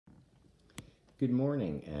Good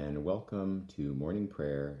morning and welcome to morning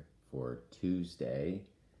prayer for Tuesday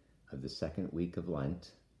of the second week of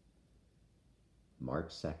Lent, March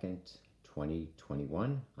 2nd,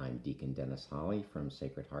 2021. I'm Deacon Dennis Holly from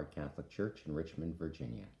Sacred Heart Catholic Church in Richmond,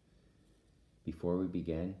 Virginia. Before we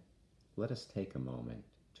begin, let us take a moment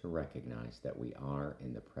to recognize that we are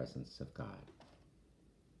in the presence of God.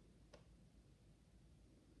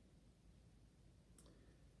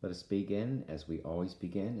 Let us begin as we always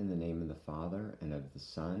begin, in the name of the Father, and of the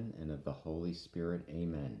Son, and of the Holy Spirit.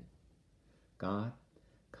 Amen. God,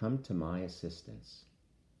 come to my assistance.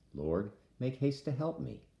 Lord, make haste to help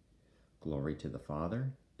me. Glory to the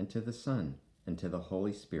Father, and to the Son, and to the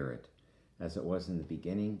Holy Spirit, as it was in the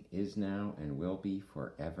beginning, is now, and will be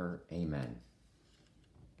forever. Amen.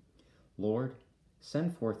 Lord,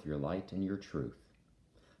 send forth your light and your truth.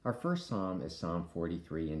 Our first psalm is Psalm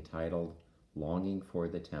 43, entitled, Longing for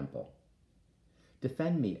the Temple.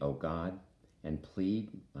 Defend me, O God, and plead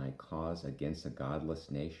my cause against a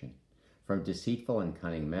godless nation. From deceitful and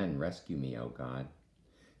cunning men rescue me, O God.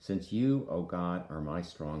 Since you, O God, are my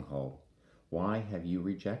stronghold, why have you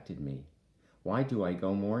rejected me? Why do I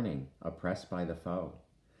go mourning, oppressed by the foe?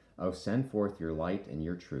 O send forth your light and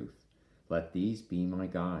your truth. Let these be my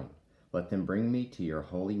guide. Let them bring me to your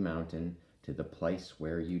holy mountain, to the place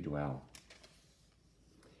where you dwell.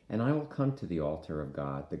 And I will come to the altar of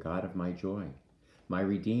God, the God of my joy. My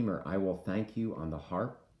Redeemer, I will thank you on the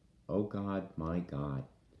harp, O God, my God.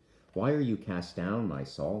 Why are you cast down, my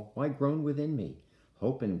soul? Why groan within me?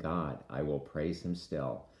 Hope in God, I will praise him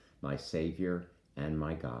still, my Savior and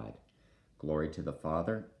my God. Glory to the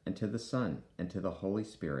Father, and to the Son, and to the Holy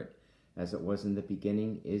Spirit, as it was in the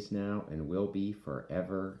beginning, is now, and will be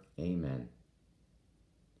forever. Amen.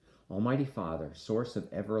 Almighty Father, source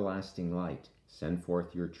of everlasting light, send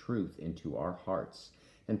forth your truth into our hearts,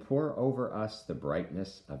 and pour over us the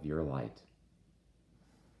brightness of your light.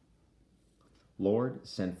 Lord,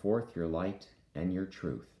 send forth your light and your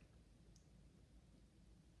truth.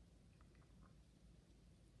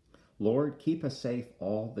 Lord, keep us safe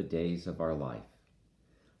all the days of our life.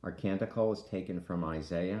 Our canticle is taken from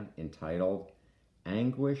Isaiah, entitled,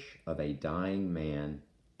 Anguish of a Dying Man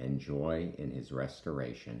and Joy in His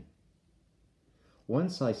Restoration.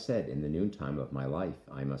 Once I said in the noontime of my life,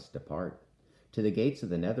 I must depart. To the gates of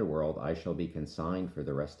the netherworld I shall be consigned for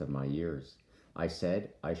the rest of my years. I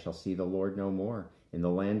said, I shall see the Lord no more. In the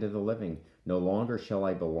land of the living, no longer shall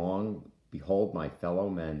I behold my fellow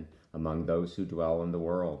men among those who dwell in the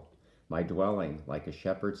world. My dwelling, like a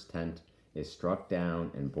shepherd's tent, is struck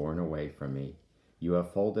down and borne away from me. You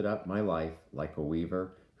have folded up my life like a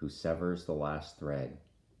weaver who severs the last thread.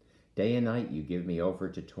 Day and night you give me over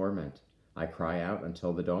to torment. I cry out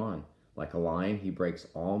until the dawn. Like a lion, he breaks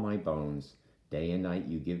all my bones. Day and night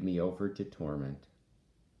you give me over to torment.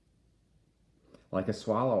 Like a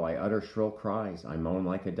swallow, I utter shrill cries. I moan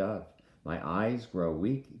like a dove. My eyes grow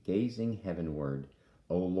weak, gazing heavenward.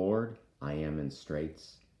 O Lord, I am in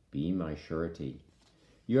straits. Be my surety.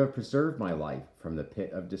 You have preserved my life from the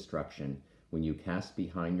pit of destruction, when you cast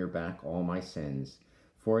behind your back all my sins.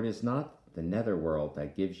 For it is not the netherworld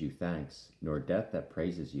that gives you thanks, nor death that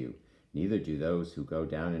praises you. Neither do those who go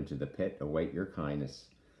down into the pit await your kindness.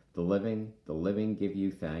 The living give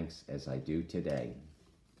you thanks, as I do today.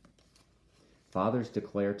 Fathers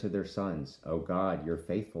declare to their sons, O God, your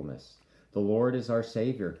faithfulness. The Lord is our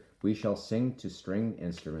Savior. We shall sing to string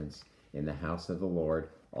instruments in the house of the Lord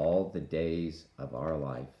all the days of our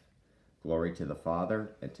life. Glory to the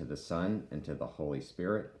Father, and to the Son, and to the Holy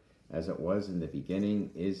Spirit, as it was in the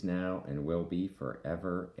beginning, is now, and will be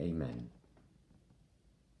forever. Amen.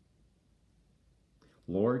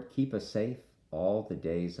 Lord, keep us safe all the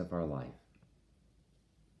days of our life.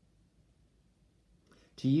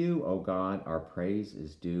 To you, O God, our praise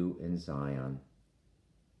is due in Zion.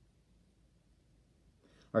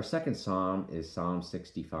 Our second psalm is Psalm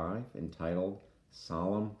 65, entitled,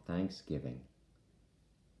 Solemn Thanksgiving.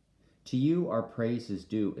 To you our praise is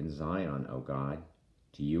due in Zion, O God.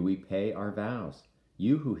 To you we pay our vows,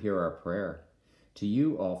 you who hear our prayer. To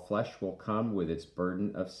you all flesh will come with its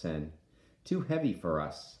burden of sin. Too heavy for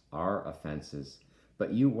us, our offenses,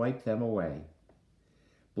 but you wipe them away.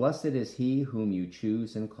 Blessed is he whom you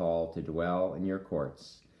choose and call to dwell in your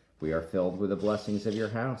courts. We are filled with the blessings of your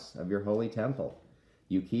house, of your holy temple.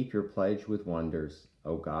 You keep your pledge with wonders,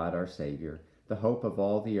 O God, our Savior, the hope of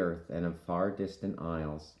all the earth and of far distant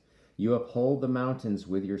isles. You uphold the mountains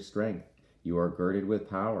with your strength. You are girded with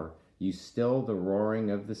power. You still the roaring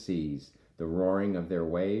of the seas, the roaring of their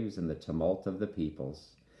waves and the tumult of the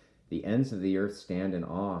peoples. The ends of the earth stand in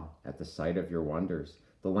awe at the sight of your wonders.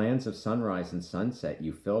 The lands of sunrise and sunset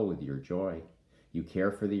you fill with your joy. You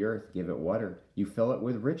care for the earth, give it water. You fill it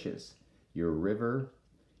with riches. Your river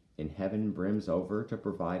in heaven brims over to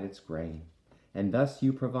provide its grain. And thus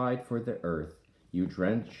you provide for the earth. You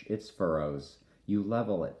drench its furrows. You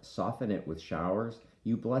level it, soften it with showers.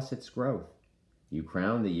 You bless its growth. You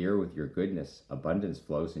crown the year with your goodness. Abundance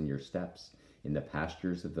flows in your steps. In the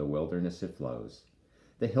pastures of the wilderness it flows.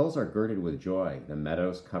 The hills are girded with joy, the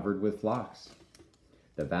meadows covered with flocks.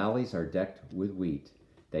 The valleys are decked with wheat.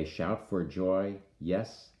 They shout for joy,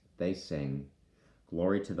 yes, they sing.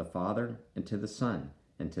 Glory to the Father, and to the Son,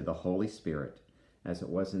 and to the Holy Spirit, as it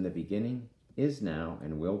was in the beginning, is now,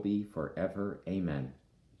 and will be forever. Amen.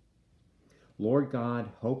 Lord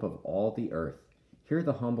God, hope of all the earth, hear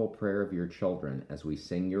the humble prayer of your children as we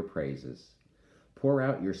sing your praises. Pour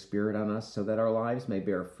out your Spirit on us so that our lives may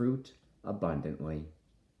bear fruit abundantly.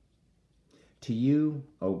 To you,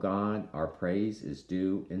 O God, our praise is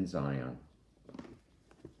due in Zion.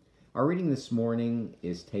 Our reading this morning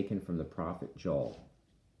is taken from the prophet Joel.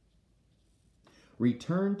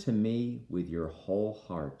 Return to me with your whole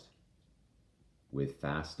heart, with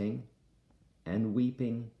fasting and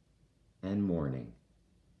weeping and mourning.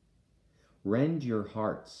 Rend your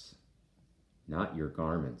hearts, not your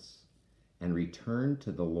garments, and return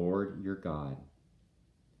to the Lord your God.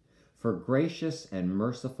 For gracious and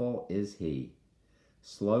merciful is he,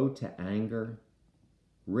 slow to anger,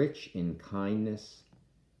 rich in kindness,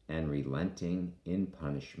 and relenting in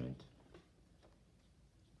punishment.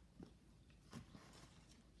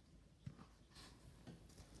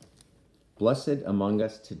 Blessed among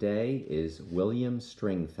us today is William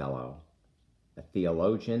Stringfellow, a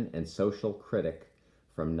theologian and social critic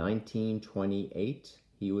from 1928,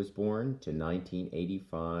 he was born, to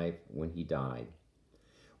 1985 when he died.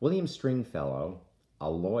 William Stringfellow, a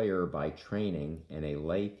lawyer by training and a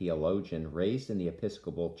lay theologian raised in the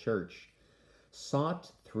Episcopal Church,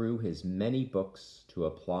 sought through his many books to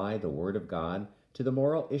apply the Word of God to the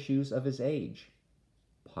moral issues of his age: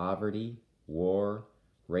 poverty, war,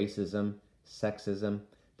 racism, sexism,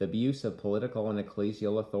 the abuse of political and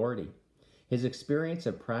ecclesial authority. His experience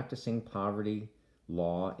of practicing poverty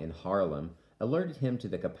law in Harlem alerted him to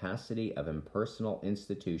the capacity of impersonal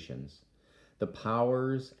institutions, the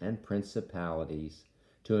powers and principalities,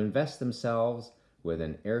 to invest themselves with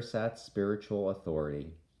an ersatz spiritual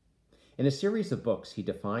authority. In a series of books, he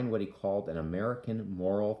defined what he called an American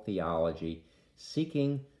moral theology,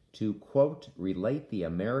 seeking to, quote, relate the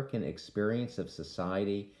American experience of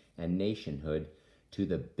society and nationhood to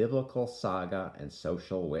the biblical saga and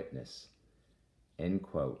social witness, end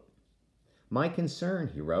quote. My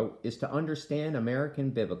concern, he wrote, is to understand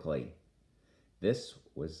American biblically. This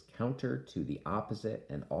was counter to the opposite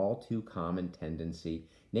and all too common tendency,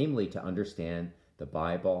 namely to understand the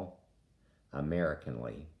Bible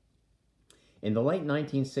Americanly. In the late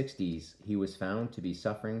 1960s, he was found to be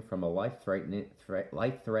suffering from a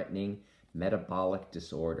life-threatening metabolic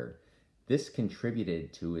disorder. This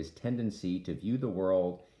contributed to his tendency to view the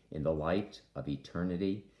world in the light of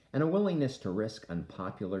eternity and a willingness to risk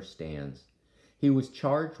unpopular stands. He was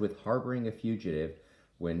charged with harboring a fugitive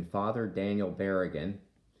when Father Daniel Berrigan,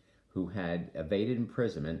 who had evaded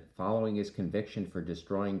imprisonment following his conviction for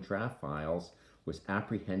destroying draft files, was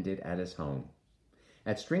apprehended at his home.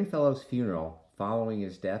 At Stringfellow's funeral, following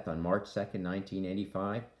his death on March 2,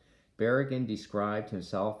 1985, Berrigan described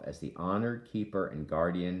himself as the honored keeper and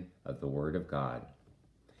guardian of the Word of God.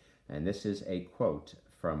 And this is a quote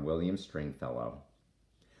from William Stringfellow.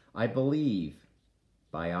 I believe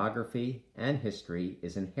biography and history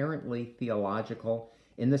is inherently theological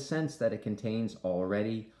in the sense that it contains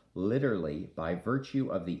already, literally, by virtue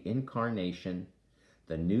of the incarnation,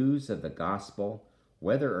 the news of the gospel,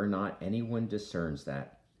 whether or not anyone discerns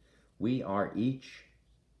that. We are each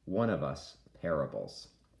one of us parables.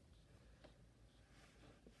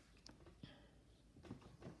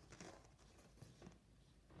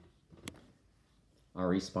 Our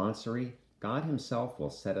responsory, God himself will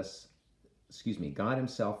set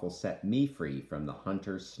me free from the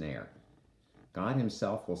hunter's snare. God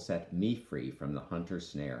himself will set me free from the hunter's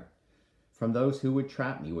snare, from those who would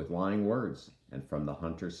trap me with lying words, and from the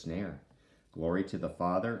hunter's snare. Glory to the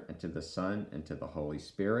Father, and to the Son, and to the Holy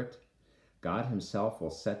Spirit. God himself will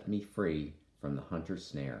set me free from the hunter's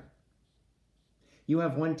snare. You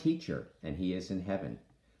have one teacher, and he is in heaven,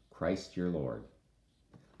 Christ your Lord.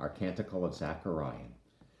 Our canticle of Zechariah.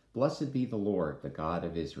 Blessed be the Lord, the God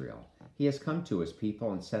of Israel. He has come to his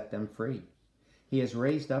people and set them free. He has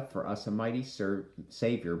raised up for us a mighty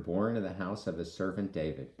Savior born of the house of his servant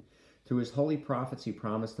David. Through his holy prophets he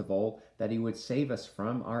promised of old that he would save us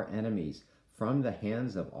from our enemies, from the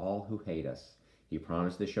hands of all who hate us. He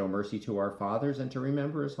promised to show mercy to our fathers and to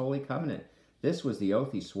remember his holy covenant, This was the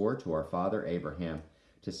oath he swore to our father Abraham,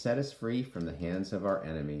 to set us free from the hands of our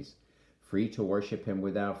enemies, free to worship him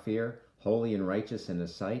without fear, holy and righteous in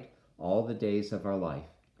his sight, all the days of our life.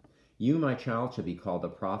 You, my child, shall be called a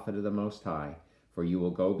prophet of the Most High, for you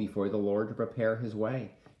will go before the Lord to prepare his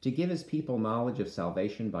way, to give his people knowledge of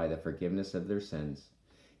salvation by the forgiveness of their sins.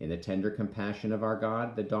 In the tender compassion of our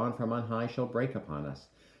God, the dawn from on high shall break upon us,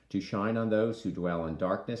 to shine on those who dwell in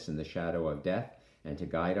darkness and the shadow of death, and to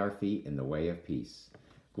guide our feet in the way of peace.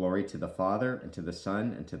 Glory to the Father, and to the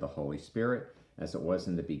Son, and to the Holy Spirit, as it was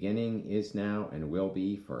in the beginning, is now, and will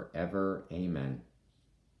be forever. Amen.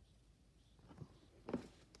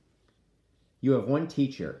 You have one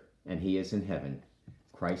teacher, and he is in heaven,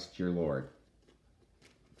 Christ your Lord.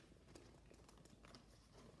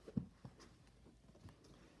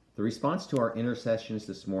 The response to our intercessions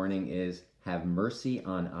this morning is, have mercy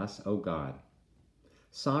on us, O God.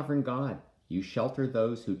 Sovereign God, you shelter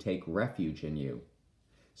those who take refuge in you.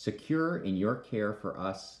 Secure in your care for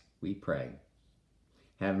us, we pray.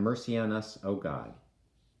 Have mercy on us, O God.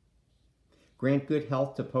 Grant good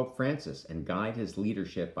health to Pope Francis and guide his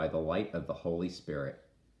leadership by the light of the Holy Spirit.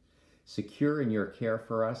 Secure in your care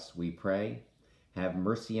for us, we pray. Have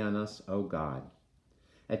mercy on us, O God.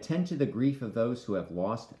 Attend to the grief of those who have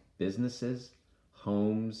lost businesses,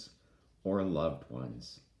 homes, or loved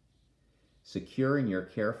ones. Secure in your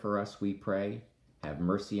care for us, we pray. Have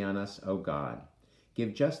mercy on us, O God.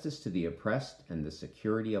 Give justice to the oppressed and the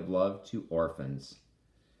security of love to orphans.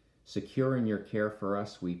 Secure in your care for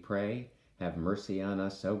us, we pray. Have mercy on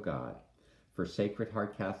us, O God. For Sacred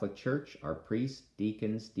Heart Catholic Church, our priests,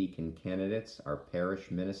 deacons, deacon candidates, our parish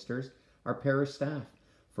ministers, our parish staff,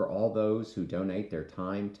 for all those who donate their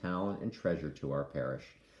time, talent, and treasure to our parish,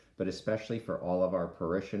 but especially for all of our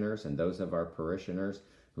parishioners and those of our parishioners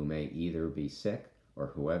who may either be sick or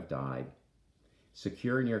who have died.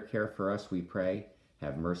 Secure in your care for us, we pray.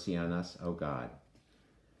 Have mercy on us, O God.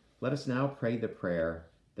 Let us now pray the prayer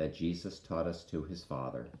that Jesus taught us to his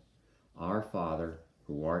Father. Our Father,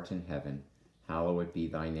 who art in heaven, hallowed be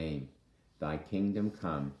thy name. Thy kingdom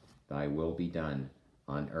come, thy will be done,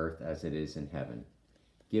 on earth as it is in heaven.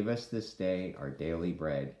 Give us this day our daily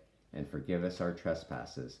bread, and forgive us our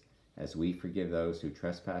trespasses, as we forgive those who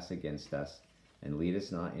trespass against us. And lead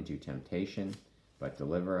us not into temptation, but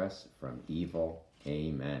deliver us from evil.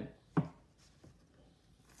 Amen.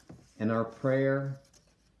 And our prayer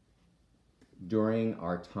during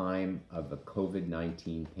our time of the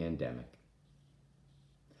COVID-19 pandemic.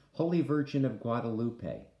 Holy Virgin of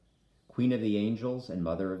Guadalupe, Queen of the Angels and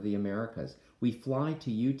Mother of the Americas, we fly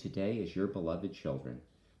to you today as your beloved children.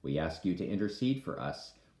 We ask you to intercede for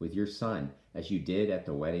us with your Son, as you did at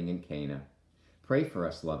the wedding in Cana. Pray for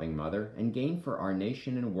us, loving Mother, and gain for our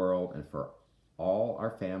nation and world and for all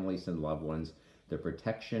our families and loved ones the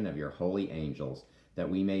protection of your holy angels, that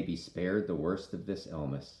we may be spared the worst of this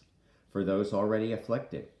illness. For those already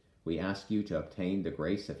afflicted, we ask you to obtain the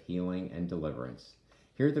grace of healing and deliverance.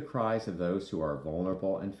 Hear the cries of those who are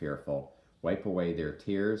vulnerable and fearful. Wipe away their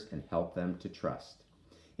tears and help them to trust.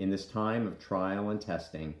 In this time of trial and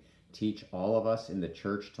testing, teach all of us in the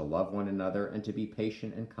Church to love one another and to be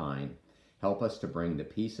patient and kind. Help us to bring the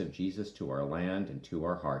peace of Jesus to our land and to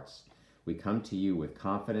our hearts. We come to you with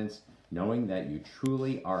confidence, knowing that you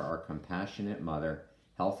truly are our compassionate Mother,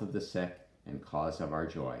 health of the sick, and cause of our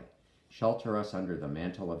joy. Shelter us under the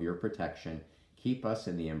mantle of your protection. Keep us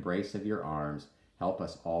in the embrace of your arms. Help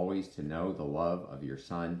us always to know the love of your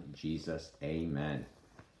Son, Jesus. Amen.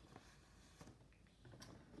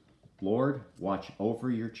 Lord, watch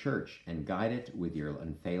over your church and guide it with your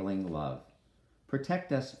unfailing love.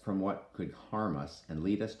 Protect us from what could harm us and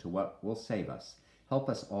lead us to what will save us. Help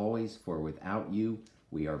us always, for without you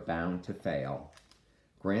we are bound to fail.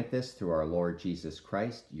 Grant this through our Lord Jesus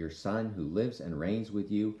Christ, your Son, who lives and reigns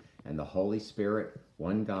with you, and the Holy Spirit,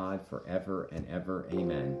 one God, forever and ever.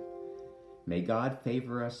 Amen. May God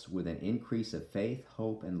favor us with an increase of faith,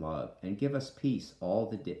 hope, and love, and give us peace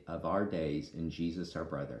all of our days in Jesus our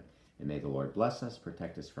brother. And may the Lord bless us,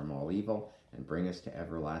 protect us from all evil, and bring us to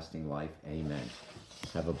everlasting life. Amen.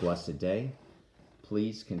 Have a blessed day.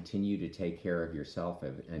 Please continue to take care of yourself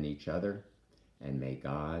and each other, and may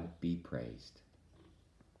God be praised.